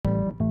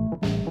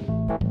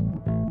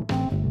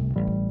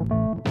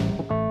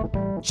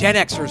Gen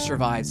Xers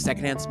survived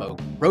secondhand smoke,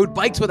 rode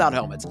bikes without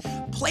helmets,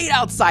 played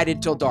outside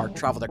until dark,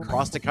 traveled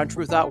across the country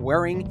without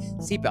wearing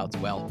seatbelts.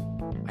 Well,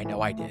 I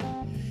know I did.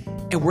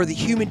 And we're the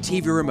human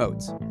TV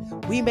remotes.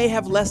 We may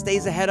have less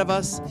days ahead of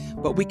us,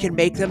 but we can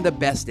make them the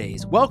best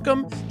days.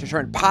 Welcome to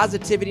Turn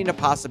Positivity into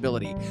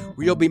Possibility,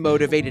 where you'll be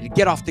motivated to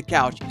get off the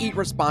couch, eat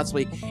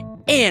responsibly,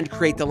 and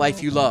create the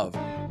life you love.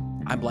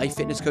 I'm life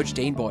fitness coach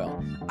Dane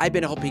Boyle. I've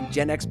been helping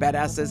Gen X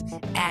badasses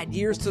add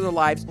years to their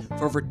lives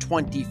for over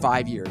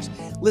 25 years.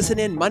 Listen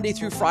in Monday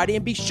through Friday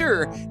and be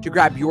sure to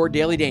grab your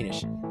daily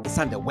Danish. It's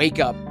time to wake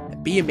up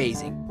and be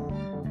amazing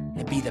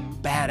and be the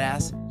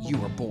badass you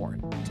were born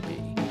to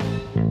be.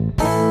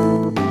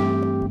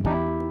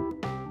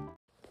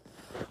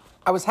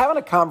 I was having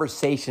a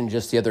conversation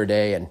just the other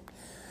day, and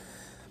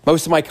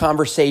most of my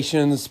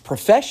conversations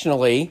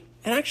professionally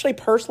and actually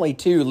personally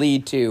too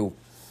lead to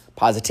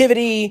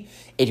positivity,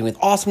 aging with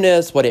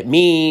awesomeness, what it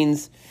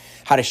means,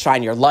 how to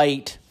shine your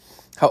light,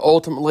 how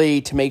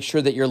ultimately to make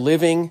sure that you're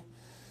living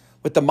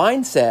with the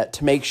mindset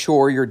to make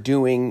sure you're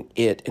doing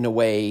it in a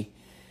way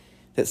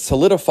that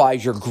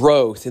solidifies your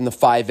growth in the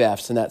 5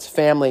 F's, and that's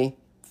family,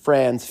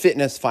 friends,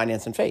 fitness,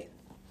 finance, and faith.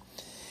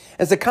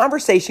 As the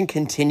conversation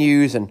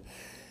continues, and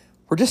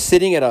we're just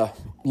sitting at a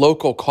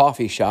local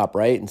coffee shop,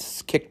 right, and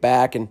it's kicked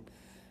back, and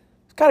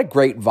it's got a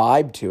great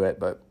vibe to it,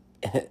 but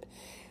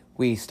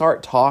we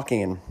start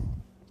talking, and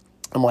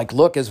I'm like,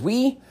 look, as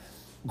we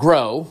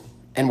grow,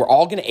 and we're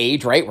all going to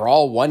age, right? We're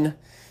all one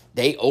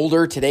day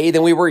older today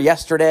than we were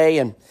yesterday,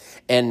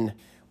 and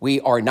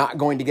we are not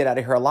going to get out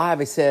of here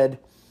alive. I said,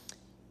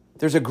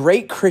 there's a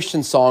great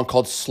Christian song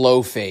called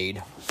Slow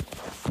Fade,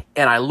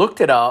 and I looked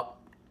it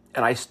up,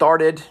 and I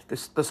started,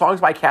 the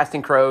song's by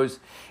Casting Crows.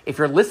 If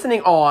you're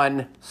listening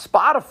on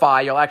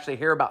Spotify, you'll actually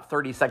hear about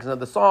 30 seconds of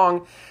the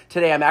song.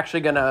 Today, I'm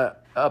actually going to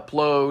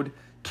upload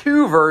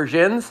 2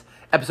 versions,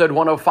 episode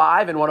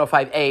 105 and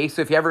 105A.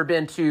 So if you've ever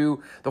been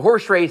to the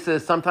horse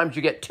races, sometimes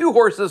you get 2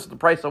 horses for the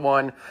price of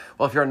 1.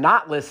 Well, if you're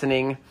not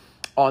listening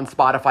on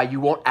Spotify, you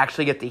won't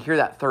actually get to hear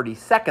that 30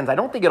 seconds. I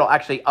don't think it'll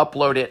actually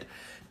upload it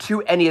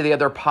to any of the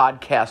other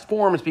podcast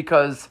forms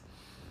because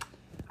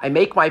I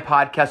make my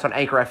podcast on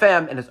Anchor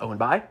FM and it's owned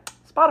by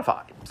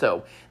Spotify.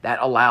 So that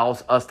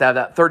allows us to have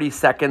that 30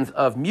 seconds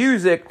of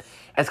music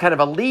as kind of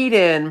a lead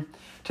in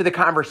to the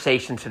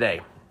conversation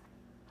today.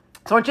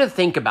 So I want you to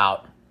think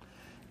about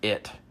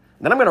it.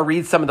 Then I'm going to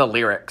read some of the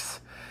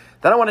lyrics.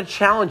 Then I want to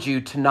challenge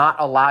you to not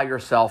allow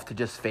yourself to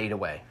just fade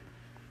away.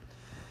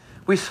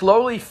 We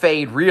slowly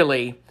fade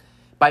really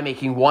by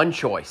making one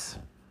choice.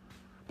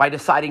 By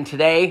deciding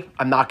today,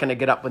 I'm not going to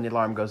get up when the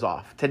alarm goes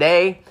off.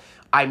 Today,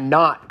 I'm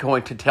not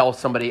going to tell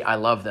somebody I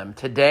love them.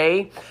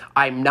 Today,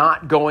 I'm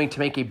not going to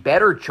make a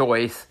better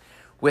choice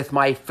with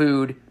my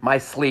food, my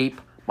sleep,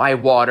 my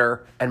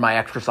water, and my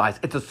exercise.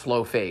 It's a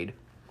slow fade.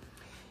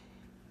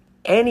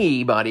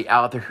 Anybody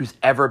out there who's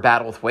ever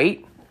battled with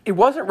weight, it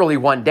wasn't really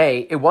one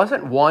day. It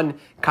wasn't one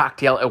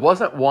cocktail. It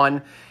wasn't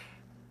one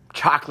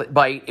chocolate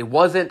bite. It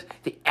wasn't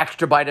the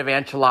extra bite of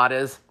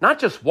enchiladas. Not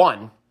just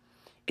one.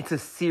 It's a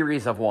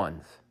series of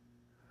ones.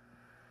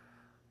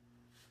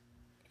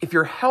 If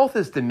your health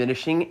is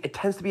diminishing, it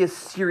tends to be a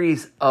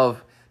series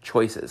of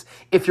choices.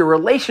 If your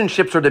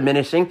relationships are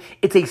diminishing,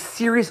 it's a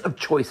series of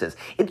choices.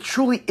 It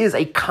truly is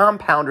a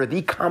compounder,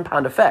 the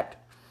compound effect.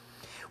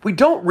 We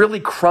don't really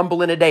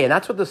crumble in a day, and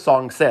that's what the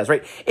song says,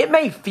 right? It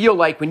may feel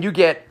like when you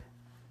get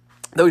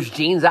those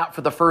jeans out for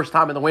the first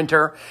time in the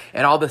winter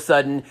and all of a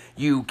sudden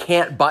you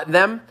can't button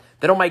them,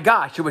 then oh my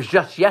gosh, it was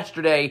just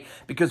yesterday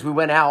because we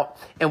went out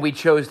and we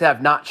chose to have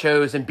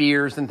nachos and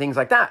beers and things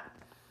like that.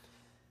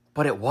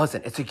 But it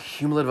wasn't. It's a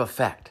cumulative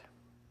effect.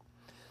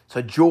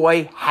 So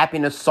joy,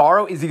 happiness,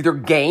 sorrow is either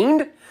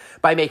gained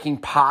by making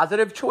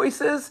positive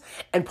choices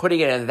and putting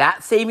it in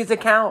that savings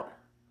account,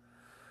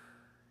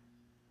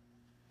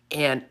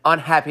 and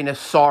unhappiness,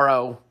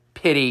 sorrow,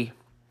 pity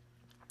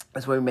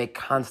is when we make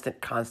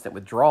constant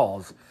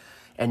withdrawals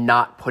and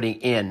not putting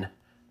in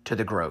to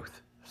the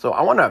growth. So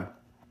I want to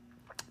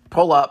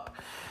pull up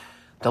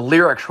the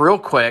lyrics real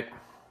quick,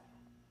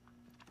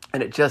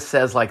 and it just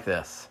says like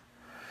this.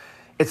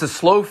 It's a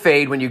slow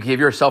fade when you give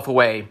yourself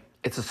away.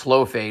 It's a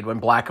slow fade when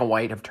black and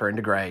white have turned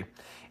to gray,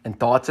 and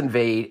thoughts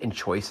invade and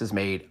choices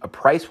made. A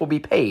price will be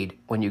paid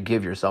when you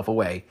give yourself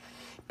away.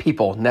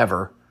 People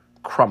never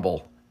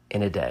crumble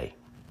in a day.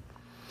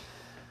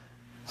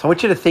 So I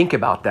want you to think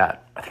about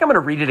that. I think I'm going to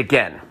read it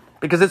again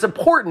because it's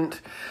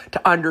important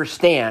to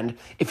understand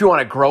if you want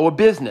to grow a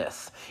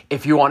business,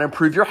 if you want to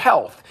improve your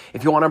health,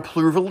 if you want to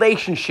improve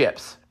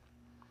relationships,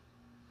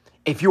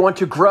 if you want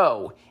to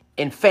grow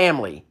in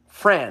family,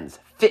 friends,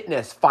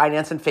 fitness,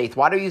 finance, and faith.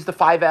 Why do I use the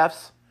 5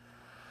 F's?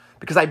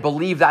 Because I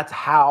believe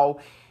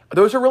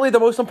those are really the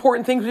most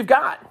important things we've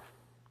got.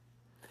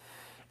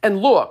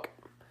 And look,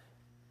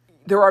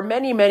 there are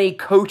many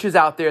coaches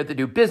out there that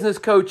do business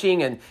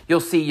coaching, and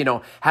you'll see,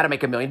 how to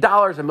make $1 million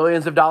and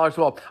millions of dollars.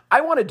 Well,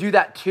 I want to do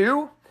that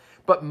too,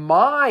 but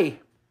my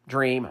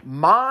dream,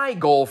 my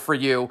goal for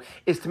you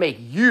is to make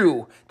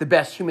you the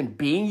best human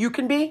being you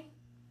can be.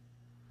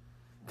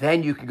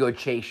 Then you can go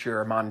chase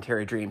your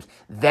monetary dreams.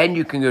 Then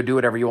you can go do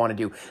whatever you want to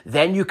do.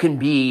 Then you can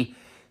be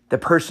the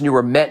person you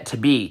were meant to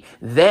be.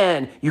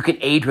 Then you can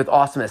age with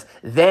awesomeness.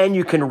 Then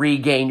you can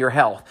regain your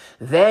health.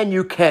 Then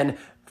you can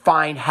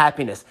find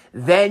happiness.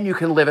 Then you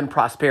can live in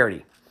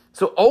prosperity.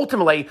 So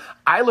ultimately,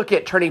 I look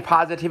at turning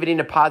positivity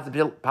into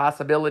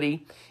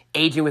possibility,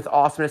 aging with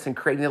awesomeness, and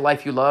creating the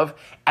life you love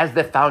as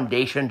the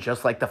foundation,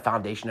 just like the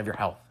foundation of your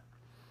health.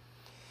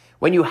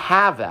 When you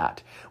have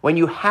that, when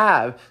you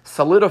have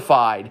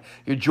solidified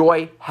your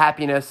joy,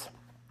 happiness,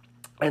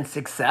 and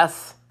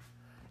success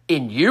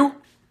in you,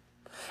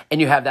 and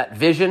you have that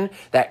vision,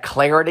 that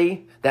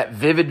clarity, that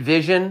vivid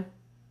vision,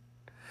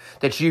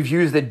 that you've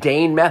used the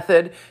Dane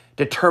method,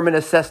 determine,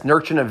 assess,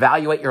 nurture, and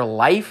evaluate your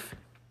life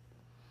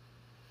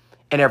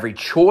and every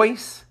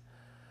choice.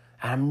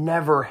 And I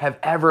never have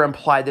ever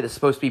implied that it's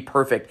supposed to be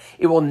perfect.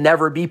 It will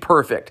never be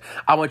perfect.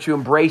 I want you to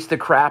embrace the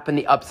crap and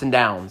the ups and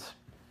downs.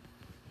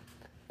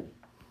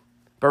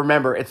 But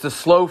remember, it's the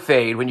slow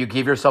fade when you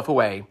give yourself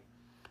away.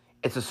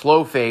 It's a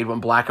slow fade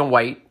when black and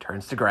white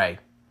turns to gray.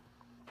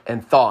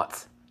 And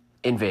thoughts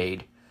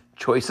invade.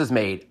 Choices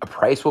made. A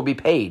price will be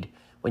paid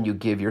when you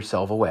give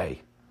yourself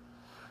away.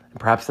 And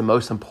perhaps the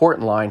most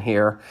important line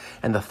here,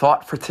 and the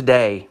thought for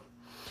today,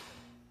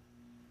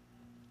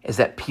 is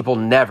that people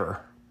never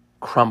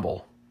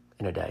crumble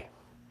in a day.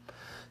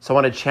 So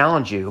I want to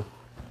challenge you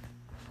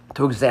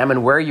to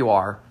examine where you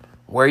are,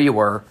 where you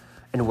were,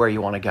 and where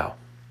you want to go.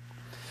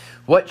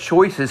 What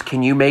choices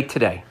can you make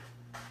today?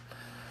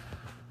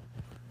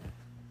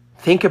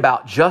 Think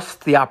about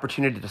just the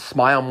opportunity to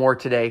smile more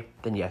today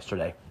than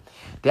yesterday.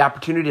 The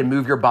opportunity to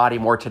move your body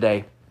more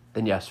today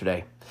than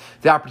yesterday.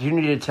 The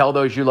opportunity to tell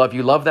those you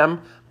love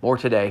them more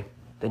today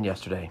than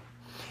yesterday.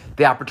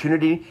 The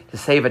opportunity to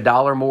save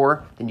 $1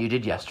 more than you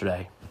did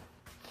yesterday.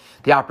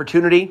 The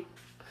opportunity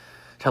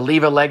to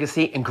leave a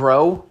legacy and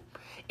grow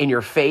in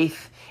your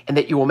faith and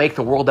that you will make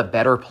the world a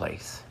better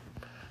place.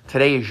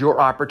 Today is your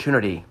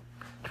opportunity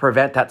to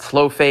prevent that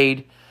slow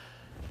fade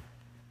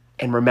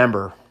and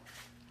remember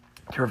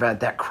to prevent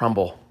that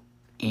crumble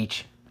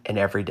each and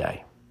every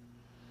day.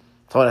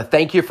 So I want to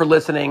thank you for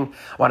listening.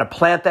 I want to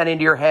plant that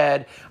into your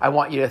head. I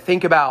want you to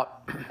think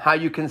about how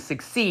you can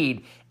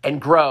succeed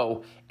and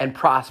grow and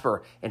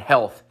prosper in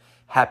health,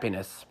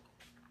 happiness,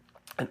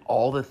 and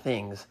all the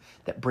things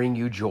that bring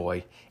you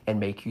joy and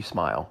make you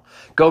smile.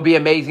 Go be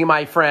amazing,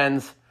 my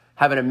friends.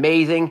 Have an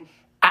amazing,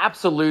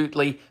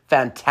 absolutely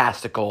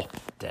fantastical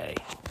day.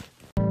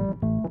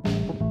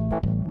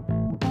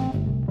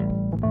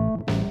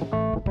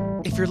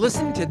 If you're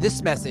listening to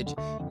this message,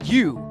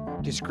 you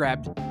just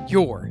grabbed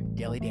your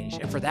Daily Danish.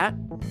 And for that,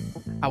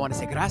 I want to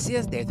say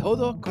gracias de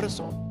todo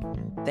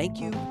corazón.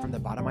 Thank you from the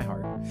bottom of my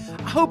heart.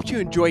 I hope you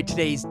enjoyed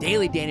today's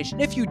Daily Danish.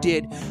 And if you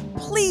did,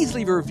 please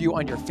leave a review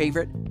on your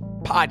favorite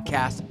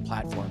podcast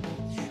platform.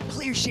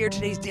 Please share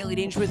today's Daily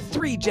Danish with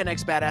 3 Gen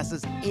X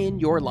badasses in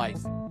your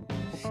life.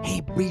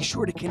 Hey, be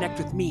sure to connect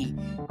with me,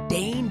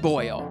 Dane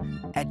Boyle,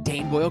 at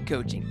Dane Boyle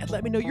Coaching, and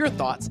let me know your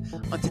thoughts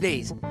on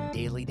today's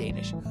Daily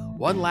Danish.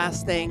 One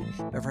last thing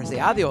before I say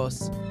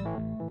adios,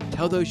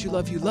 tell those you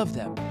love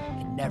them,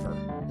 and never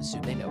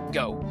assume they know.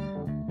 Go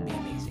be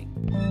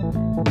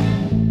amazing.